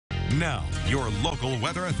Now, your local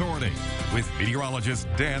weather authority with meteorologist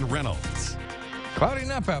Dan Reynolds.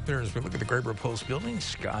 Clouding up out there as we look at the Graber Post building.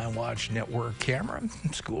 Skywatch Network camera.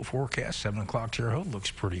 School forecast, 7 o'clock Terre Haute, looks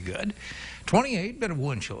pretty good. 28, bit of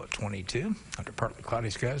wind chill at 22. Under partly cloudy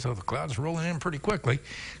skies, though the clouds are rolling in pretty quickly.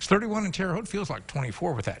 It's 31 in Terre Haute, feels like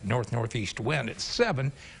 24 with that north-northeast wind at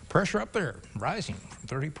 7. Pressure up there rising from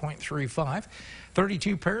 30.35.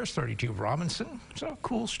 32 Paris, 32 Robinson. So a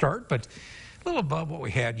cool start, but a little above what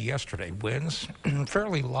we had yesterday. Winds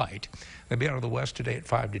fairly light. They'll be out of the west today at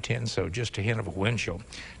 5 to 10, so just a hint of a wind chill.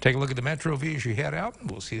 Take a look at the metro view as you head out.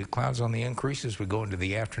 We'll see the clouds on the increase as we go into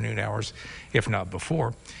the afternoon hours, if not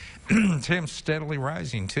before. Temps steadily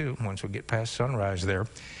rising, too, once we get past sunrise there.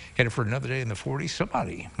 Headed for another day in the 40s.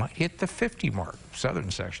 Somebody might hit the 50 mark,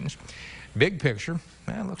 southern sections. Big picture,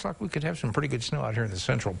 man, looks like we could have some pretty good snow out here in the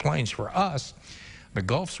central plains. For us, the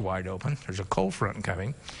Gulf's wide open. There's a cold front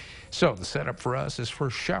coming. So the setup for us is for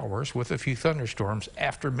showers with a few thunderstorms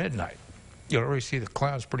after midnight. You'll already see the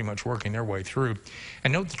clouds pretty much working their way through.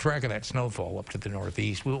 And note the track of that snowfall up to the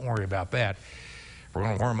northeast. We won't worry about that. We're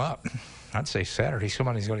going to warm up. I'd say Saturday,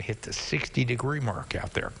 somebody's going to hit the 60-degree mark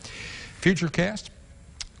out there. Futurecast,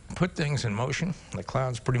 put things in motion. The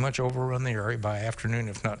clouds pretty much overrun the area by afternoon,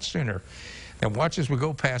 if not sooner. Then watch as we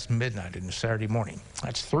go past midnight into Saturday morning.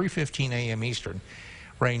 That's 3:15 a.m. Eastern.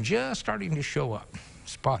 Rain just starting to show up.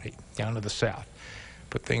 Spotty down to the south.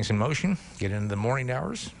 Put things in motion, get into the morning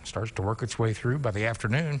hours, starts to work its way through. By the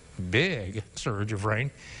afternoon, big surge of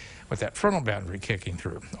rain with that frontal boundary kicking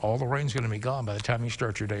through. All the rain's going to be gone by the time you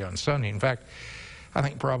start your day on Sunday. In fact, I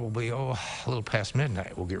think probably, a little past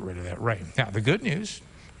midnight we'll get rid of that rain. Now, the good news,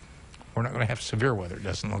 we're not going to have severe weather, it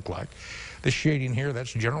doesn't look like. This shading here,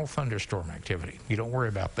 that's general thunderstorm activity. You don't worry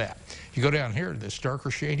about that. You go down here to this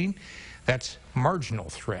darker shading, that's marginal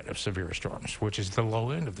threat of severe storms, which is the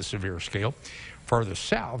low end of the severe scale. Farther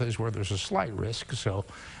south is where there's a slight risk, so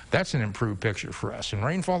that's an improved picture for us. And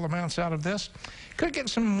rainfall amounts out of this could get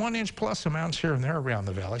some 1-inch plus amounts here and there around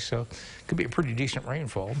the valley, so could be a pretty decent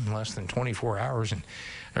rainfall in less than 24 hours. And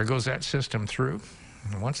there goes that system through.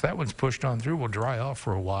 And once that one's pushed on through, we'll dry off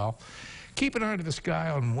for a while. Keep an eye to the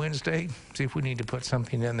sky on Wednesday, see if we need to put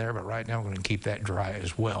something in there, but right now we're going to keep that dry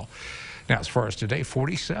as well. Now, as far as today,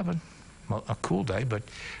 47. A cool day, but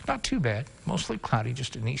not too bad. Mostly cloudy,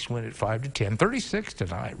 just an east wind at 5 to 10. 36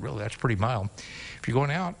 tonight. Really, that's pretty mild. If you're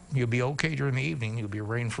going out, you'll be okay during the evening. You'll be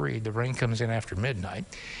rain-free. The rain comes in after midnight.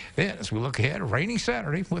 Then, as we look ahead, a rainy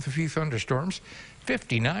Saturday with a few thunderstorms.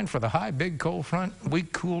 59 for the high, big cold front. We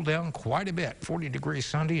cool down quite a bit. 40 degrees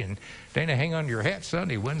Sunday. And Dana, hang on to your hat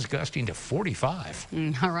Sunday. Winds gusting to 45.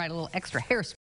 All right, a little extra hairspray.